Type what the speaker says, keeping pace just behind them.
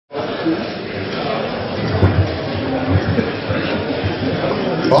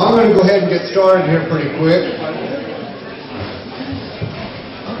Well, I'm going to go ahead and get started here pretty quick.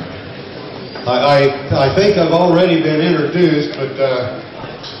 I think I've already been introduced, but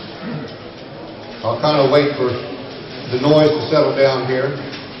I'll kind of wait for the noise to settle down here.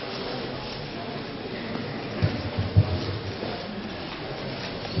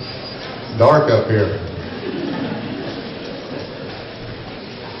 Dark up here.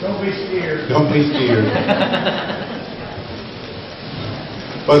 Don't be scared. Don't be scared.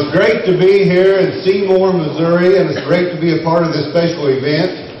 Well, it's great to be here in Seymour, Missouri, and it's great to be a part of this special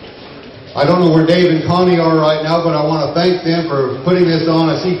event. I don't know where Dave and Connie are right now, but I want to thank them for putting this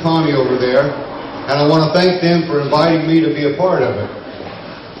on. I see Connie over there, and I want to thank them for inviting me to be a part of it.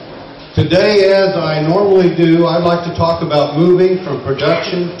 Today, as I normally do, I'd like to talk about moving from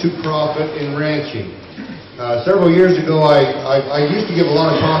production to profit in ranching. Several years ago, I used to give a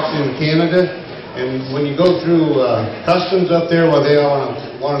lot of talks in Canada, and when you go through customs up there, where they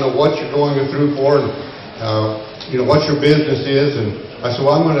want to know what you're going through for, and what your business is, and I said,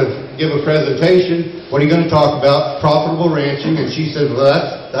 well, I'm going to give a presentation. What are you going to talk about? Profitable ranching. And she said, well,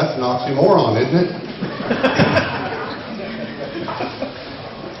 that's an oxymoron, isn't it?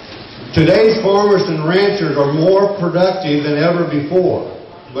 Today's farmers and ranchers are more productive than ever before,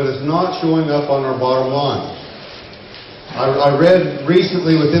 but it's not showing up on our bottom line. I read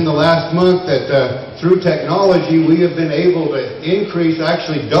recently within the last month that through technology we have been able to increase,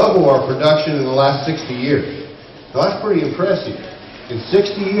 actually double our production in the last 60 years. Now that's pretty impressive. In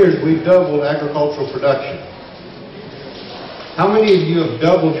 60 years we've doubled agricultural production. How many of you have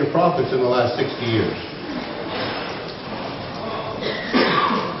doubled your profits in the last 60 years?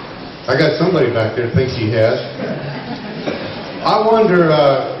 I got somebody back there that thinks he has. I wonder,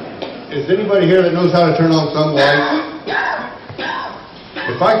 is anybody here that knows how to turn on some lights?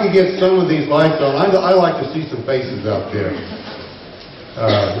 If I could get some of these lights on, I like to see some faces out there.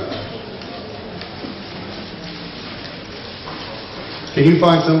 Can you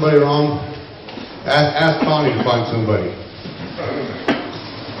find somebody wrong? Ask Connie to find somebody.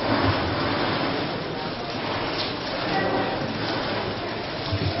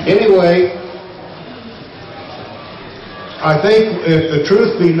 Anyway, I think if the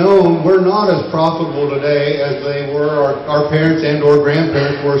truth be known, we're not as profitable today as they were, our parents and or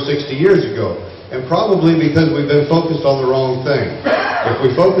grandparents were 60 years ago. And probably because we've been focused on the wrong thing. If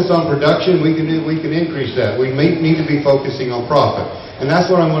we focus on production, we can increase that. We may need to be focusing on profit. And that's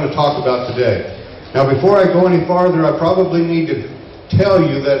what I'm going to talk about today. Now, before I go any farther, I probably need to tell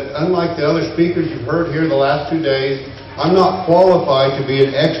you that unlike the other speakers you've heard here the last 2 days, I'm not qualified to be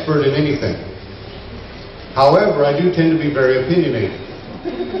an expert in anything. However, I do tend to be very opinionated.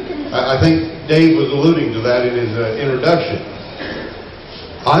 I think Dave was alluding to that in his introduction.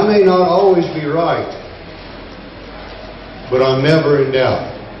 I may not always be right, but I'm never in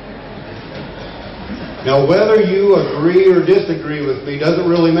doubt. Now, whether you agree or disagree with me doesn't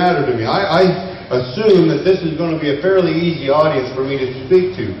really matter to me. I assume that this is going to be a fairly easy audience for me to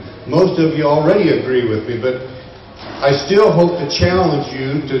speak to. Most of you already agree with me, but I still hope to challenge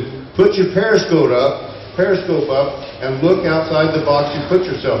you to put your periscope up and look outside the box you put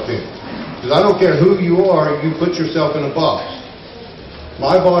yourself in. Because I don't care who you are, you put yourself in a box.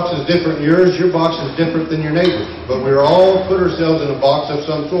 My box is different than yours, your box is different than your neighbor's. But we all put ourselves in a box of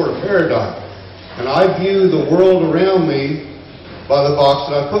some sort of paradigm. And I view the world around me by the box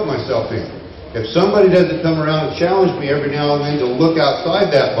that I put myself in. If somebody doesn't come around and challenge me every now and then to look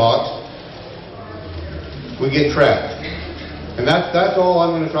outside that box, we get trapped. And that's all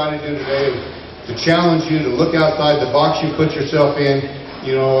I'm going to try to do today, is to challenge you to look outside the box you put yourself in.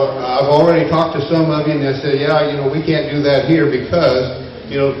 You know, I've already talked to some of you and they said, yeah, we can't do that here because,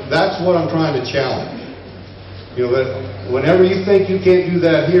 that's what I'm trying to challenge. That whenever you think you can't do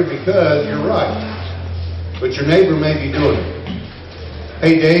that here because you're right, but your neighbor may be doing it.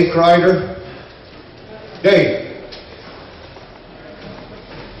 Hey, Dave Kreider. Dave.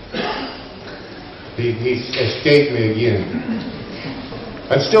 He escaped me again.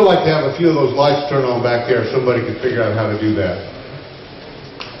 I'd still like to have a few of those lights turned on back there if somebody could figure out how to do that.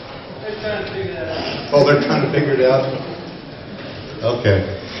 They're trying to figure that out. Oh, they're trying to figure it out?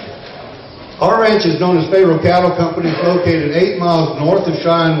 Okay. Our ranch is known as Pharo Cattle Company. It's located 8 miles north of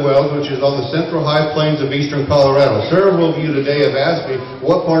Cheyenne Wells, which is on the central high plains of eastern Colorado. Several of you today have asked me,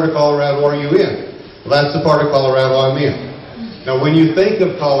 what part of Colorado are you in? Well, that's the part of Colorado I'm in. Now, when you think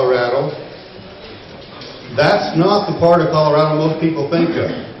of Colorado, that's not the part of Colorado most people think of.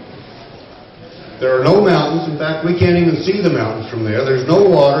 There are no mountains. In fact, we can't even see the mountains from there. There's no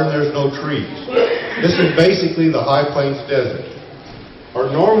water and there's no trees. This is basically the high plains desert. Our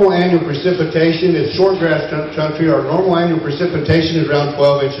normal annual precipitation is shortgrass country. Our normal annual precipitation is around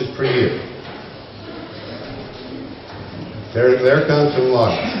 12 inches per year. There comes some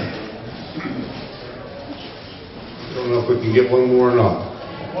light. I don't know if we can get one more or not.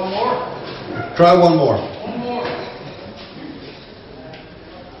 One more? Try one more. One more.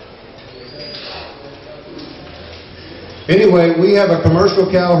 Anyway, we have a commercial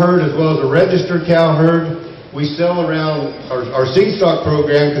cow herd as well as a registered cow herd. We sell around, our seed stock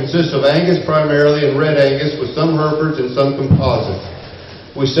program consists of Angus primarily and red Angus with some Herefords and some composites.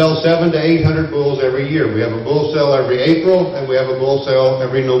 We sell 700 to 800 bulls every year. We have a bull sale every April and we have a bull sale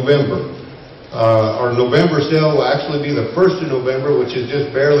every November. Our November sale will actually be the 1st of November, which is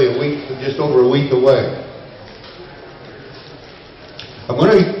just barely a week, just over a week away. I'm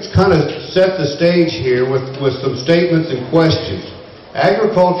going to kind of set the stage here with some statements and questions.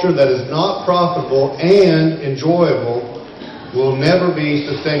 Agriculture that is not profitable and enjoyable will never be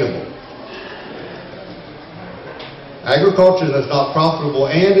sustainable. Agriculture that's not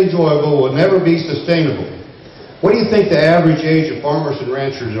profitable and enjoyable will never be sustainable. What do you think the average age of farmers and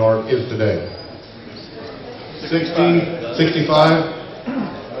ranchers is today? 60, 65?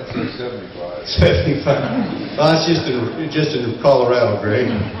 I'd say 75. 75. Well, that's just in Colorado, Greg.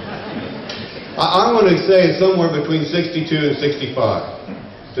 I'm going to say it's somewhere between 62 and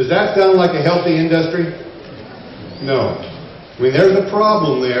 65. Does that sound like a healthy industry? No. I mean, there's a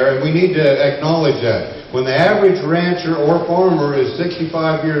problem there, and we need to acknowledge that. When the average rancher or farmer is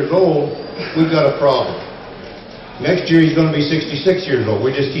 65 years old, we've got a problem. Next year, he's going to be 66 years old.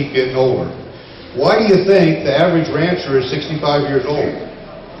 We just keep getting older. Why do you think the average rancher is 65 years old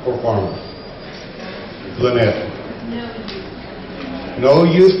or farmer? Lynette. No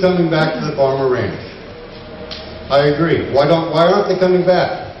youth coming back to the farmer ranch. I agree. Why aren't they coming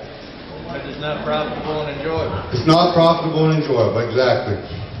back? It's not profitable and enjoyable. It's not profitable and enjoyable, exactly.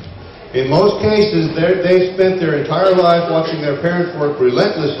 In most cases, they've spent their entire life watching their parents work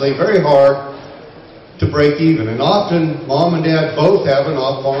relentlessly, very hard, to break even. And often, mom and dad both have an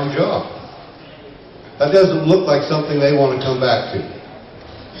off-farm job. That doesn't look like something they want to come back to.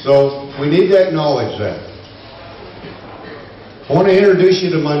 So, we need to acknowledge that. I want to introduce you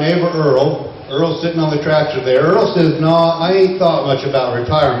to my neighbor Earl. Earl's sitting on the tractor there. Earl says, no, I ain't thought much about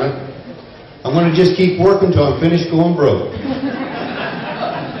retirement. I'm going to just keep working till I'm finished going broke.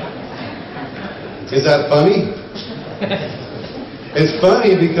 Is that funny? It's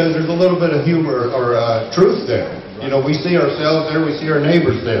funny because there's a little bit of humor or truth there. You know, we see ourselves there, we see our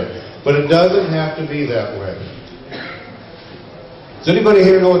neighbors there. But it doesn't have to be that way. Does anybody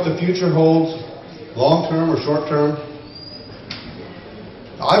here know what the future holds? Long-term or short-term?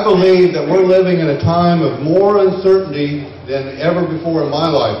 I believe that we're living in a time of more uncertainty than ever before in my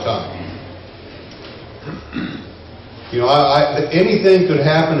lifetime. You know, anything could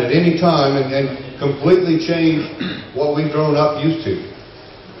happen at any time and completely change what we've grown up used to.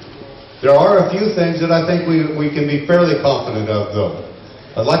 There are a few things that I think we can be fairly confident of, though.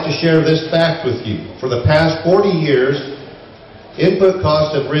 I'd like to share this fact with you. For the past 40 years, input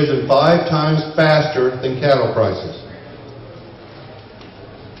costs have risen 5 times faster than cattle prices.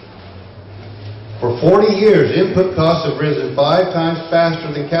 For 40 years, input costs have risen 5 times faster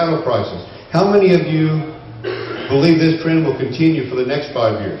than cattle prices. How many of you believe this trend will continue for the next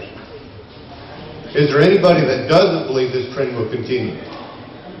 5 years? Is there anybody that doesn't believe this trend will continue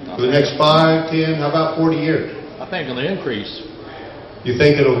for the next 5, 10, how about 40 years? I think it'll increase. You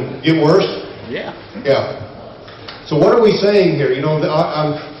think it'll get worse? Yeah. Yeah. So what are we saying here? You know,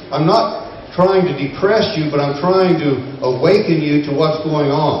 I'm not trying to depress you, but I'm trying to awaken you to what's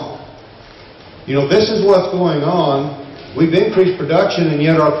going on. You know, this is what's going on. We've increased production and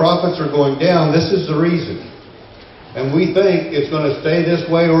yet our profits are going down. This is the reason. And we think it's going to stay this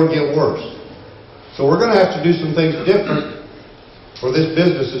way or get worse. So we're going to have to do some things different or this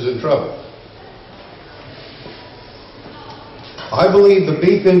business is in trouble. I believe the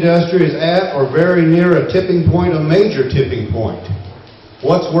beef industry is at or very near a tipping point, a major tipping point.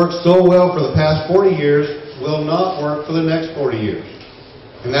 What's worked so well for the past 40 years will not work for the next 40 years.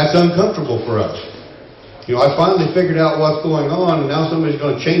 And that's uncomfortable for us. You know, I finally figured out what's going on, and now somebody's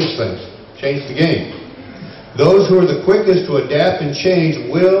going to change things, change the game. Those who are the quickest to adapt and change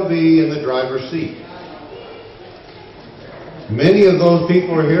will be in the driver's seat. Many of those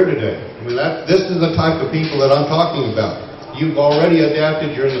people are here today. I mean, this is the type of people that I'm talking about. You've already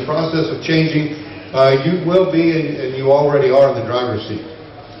adapted. You're in the process of changing. You will be, and you already are in the driver's seat.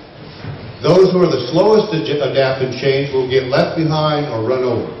 Those who are the slowest to adapt and change will get left behind or run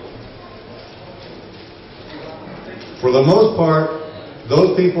over. For the most part,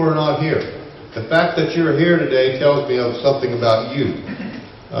 those people are not here. The fact that you're here today tells me of something about you.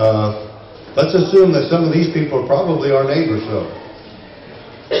 Let's assume that some of these people are probably our neighbors, though.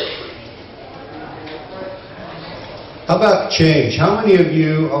 How about change? How many of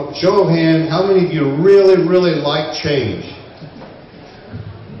you, show of hand, how many of you really, really like change?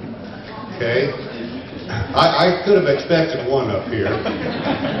 Okay. I could have expected one up here.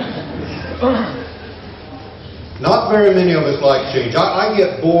 Not very many of us like change. I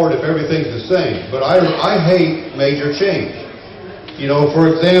get bored if everything's the same, but I hate major change. You know,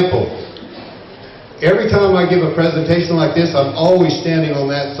 for example, every time I give a presentation like this, I'm always standing on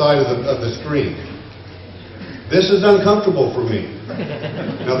that side of the screen. This is uncomfortable for me.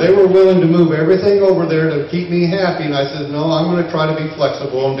 Now, they were willing to move everything over there to keep me happy, and I said, no, I'm going to try to be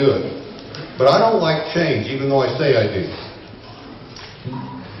flexible and do it. But I don't like change, even though I say I do.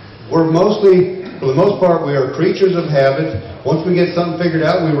 We're mostly, for the most part, we are creatures of habit. Once we get something figured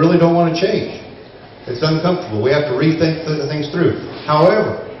out, we really don't want to change. It's uncomfortable. We have to rethink things through.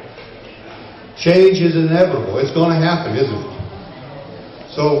 However, change is inevitable. It's going to happen, isn't it?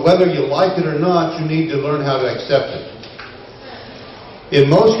 So whether you like it or not, you need to learn how to accept it. In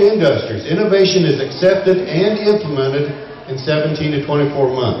most industries, innovation is accepted and implemented in 17 to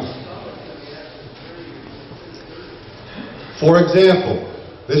 24 months. For example,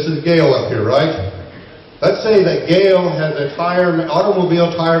 this is Gale up here, right? Let's say that Gale has an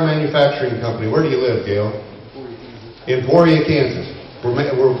automobile tire manufacturing company. Where do you live, Gale? In Emporia, Kansas. We're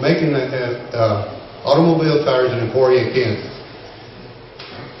making automobile tires in Emporia, Kansas.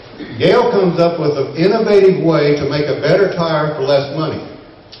 Gale comes up with an innovative way to make a better tire for less money.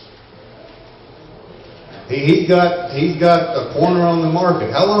 He's got a corner on the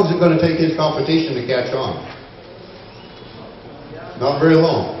market. How long is it going to take his competition to catch on? Not very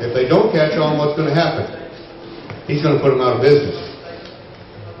long. If they don't catch on, what's going to happen? He's going to put them out of business.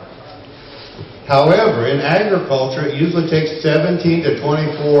 However, in agriculture, it usually takes 17 to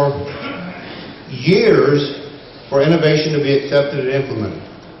 24 years for innovation to be accepted and implemented.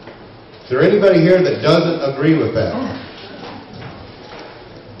 Is there anybody here that doesn't agree with that?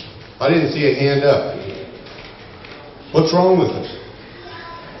 I didn't see a hand up. What's wrong with us?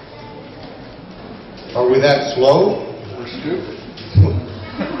 Are we that slow? We're stupid.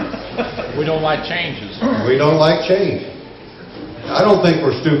 We don't like changes. We don't like change. I don't think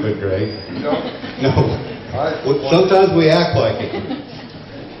we're stupid, Greg. No. No. Sometimes we act like it.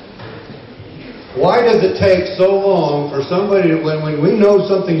 Why does it take so long for somebody to, when we know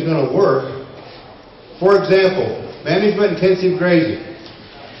something's going to work? For example, management-intensive grazing.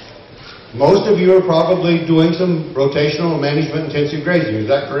 Most of you are probably doing some rotational management-intensive grazing. Is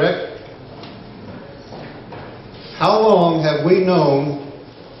that correct? How long have we known,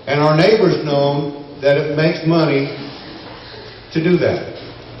 and our neighbors known, that it makes money to do that?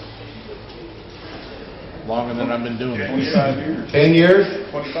 Longer than I've been doing it. 25 years. 10 years?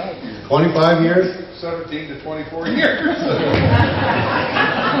 25 years. 25 years? 17 to 24 years.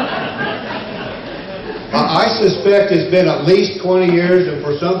 I suspect it's been at least 20 years, and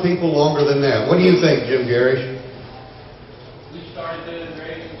for some people longer than that. What do you think, Jim Garish? We started doing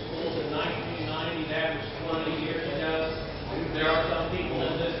grazing schools in 1990. That was 20 years ago. There are some people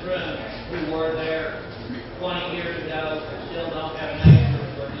in this room who were there 20 years ago and still don't have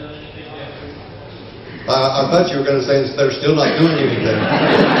neighbors or doing anything different. I thought you were going to say they're still not doing anything.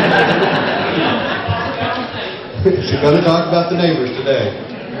 She's going to talk about the neighbors today.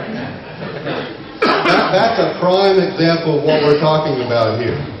 That's a prime example of what we're talking about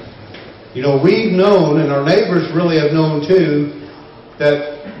here. You know, we've known, and our neighbors really have known too,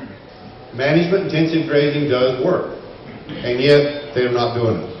 that management-intensive grazing does work. And yet, they're not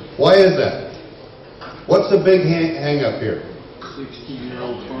doing it. Why is that? What's the big hang-up here?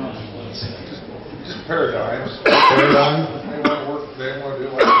 16-year-old farm. Just paradigms. Paradigm? They want to work, they want to do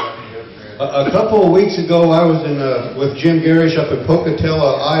it like that. A couple of weeks ago, I was with Jim Garish up in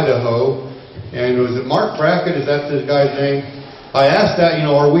Pocatello, Idaho, and was it Mark Brackett? Is that this guy's name? I asked that, you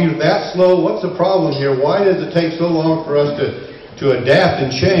know, are we that slow? What's the problem here? Why does it take so long for us to adapt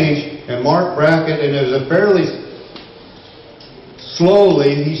and change? And Mark Brackett, and it was a fairly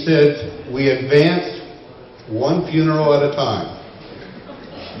slowly, he said, we advanced one funeral at a time.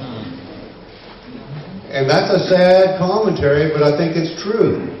 And that's a sad commentary, but I think it's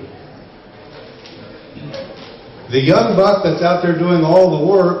true. The young buck that's out there doing all the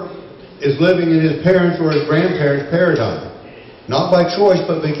work is living in his parents' or his grandparents' paradigm. Not by choice,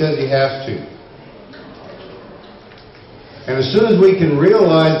 but because he has to. And as soon as we can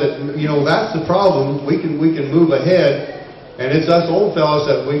realize that, you know, that's the problem, we can move ahead, and it's us old fellas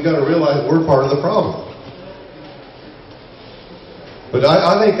that we've got to realize we're part of the problem. But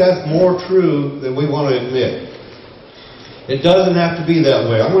I think that's more true than we want to admit. It doesn't have to be that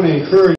way. I'm going to encourage